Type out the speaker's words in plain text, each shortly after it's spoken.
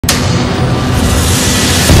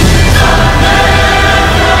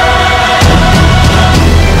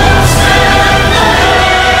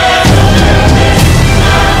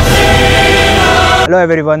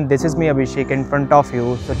everyone, this is me Abhishek in front of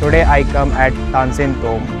you. So today I come at Tansen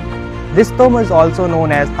Tomb. This tomb is also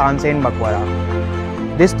known as Tansen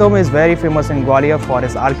Maqbara. This tomb is very famous in Gwalior for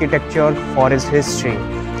its architecture, for its history.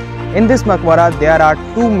 In this Maqbara there are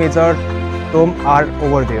two major tombs are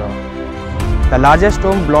over there. The largest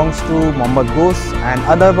tomb belongs to Muhammad Ghosh and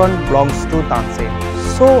other one belongs to Tansen.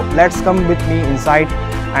 So let's come with me inside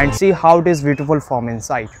and see how it is beautiful from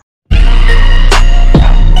inside.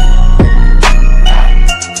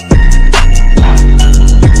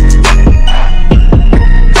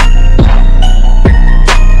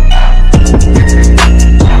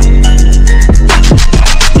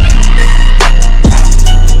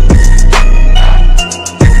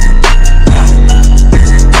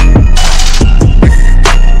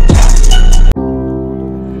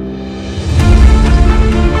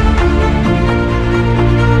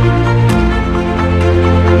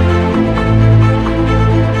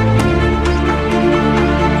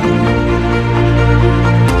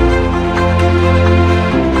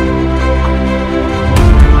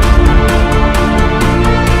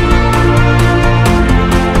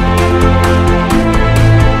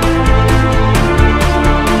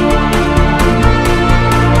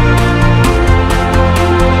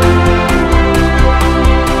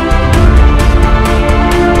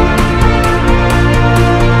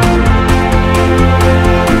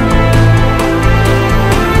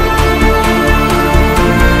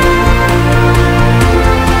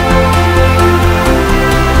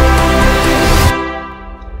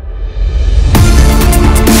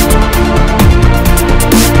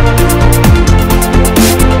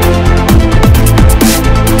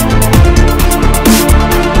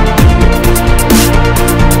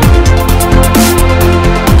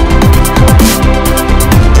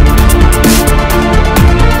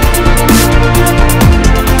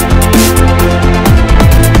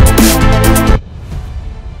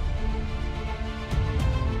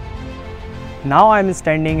 Now I am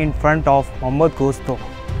standing in front of Muhammad Ghosh tomb.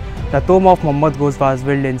 The tomb of Muhammad Ghosh was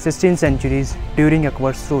built in 16th centuries during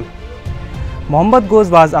Akbar's rule. Muhammad Ghosh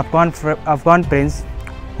was Afghan prince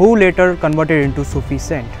who later converted into Sufi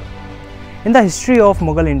saint. In the history of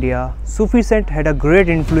Mughal India, Sufi saint had a great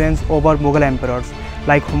influence over Mughal emperors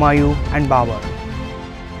like Humayun and Babur.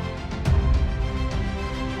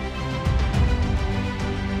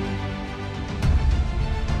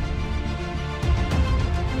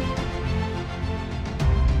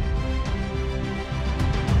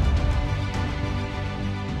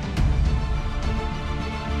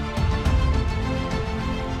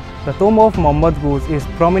 The tomb of Muhammad Ghosh is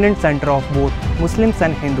prominent center of both Muslims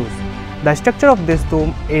and Hindus. The structure of this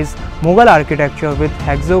tomb is Mughal architecture with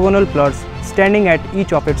hexagonal pillars standing at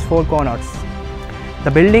each of its four corners.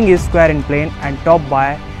 The building is square in plan and topped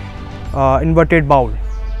by inverted bowl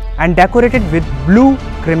and decorated with blue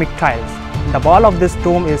ceramic tiles. The wall of this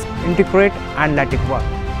tomb is intricate and lattice work.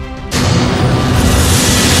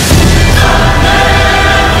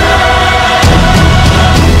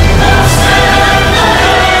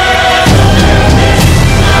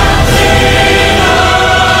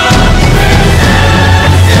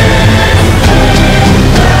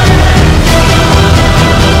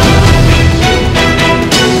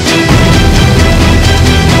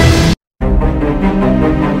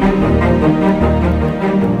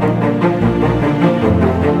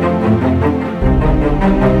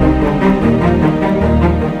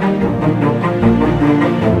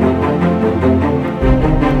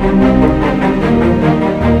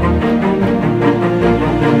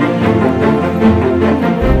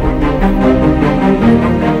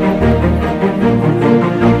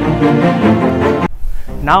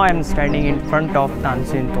 Now I am standing in front of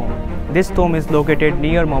Tansen tomb. This tomb is located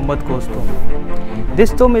near Muhammad Ghosh tomb.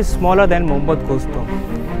 This tomb is smaller than Muhammad Ghosh tomb.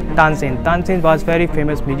 Tansen was very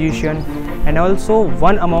famous musician and also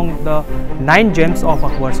one among the 9 gems of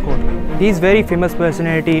Akbar's court. He is very famous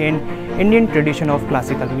personality in Indian tradition of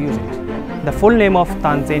classical music. The full name of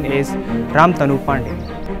Tansen is Ramtanu Pandey.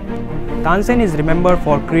 Tansen is remembered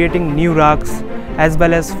for creating new rags as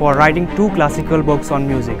well as for writing 2 classical books on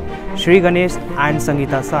music, Sri Ganesh and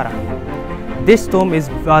Sangeeta Sara. This tomb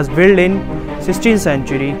was built in 16th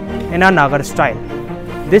century in a Nagar style.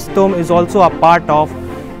 This tomb is also a part of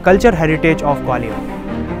culture heritage of Gwalior.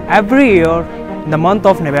 Every year in the month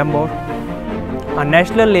of November, a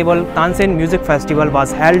national level Tansen music festival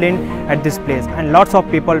was held at this place and lots of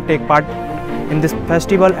people take part in this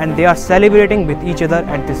festival and they are celebrating with each other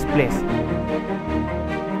at this place.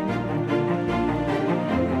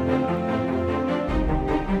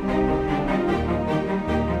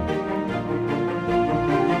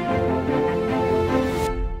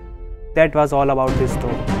 That was all about this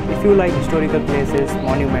tomb. If you like historical places,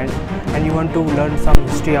 monuments, and you want to learn some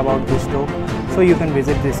history about this tomb, so you can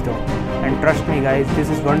visit this tomb. And trust me guys, this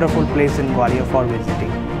is wonderful place in Gwalior for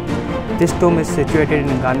visiting. This tomb is situated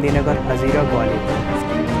in Gandhinagar, Hazira, Gwalior.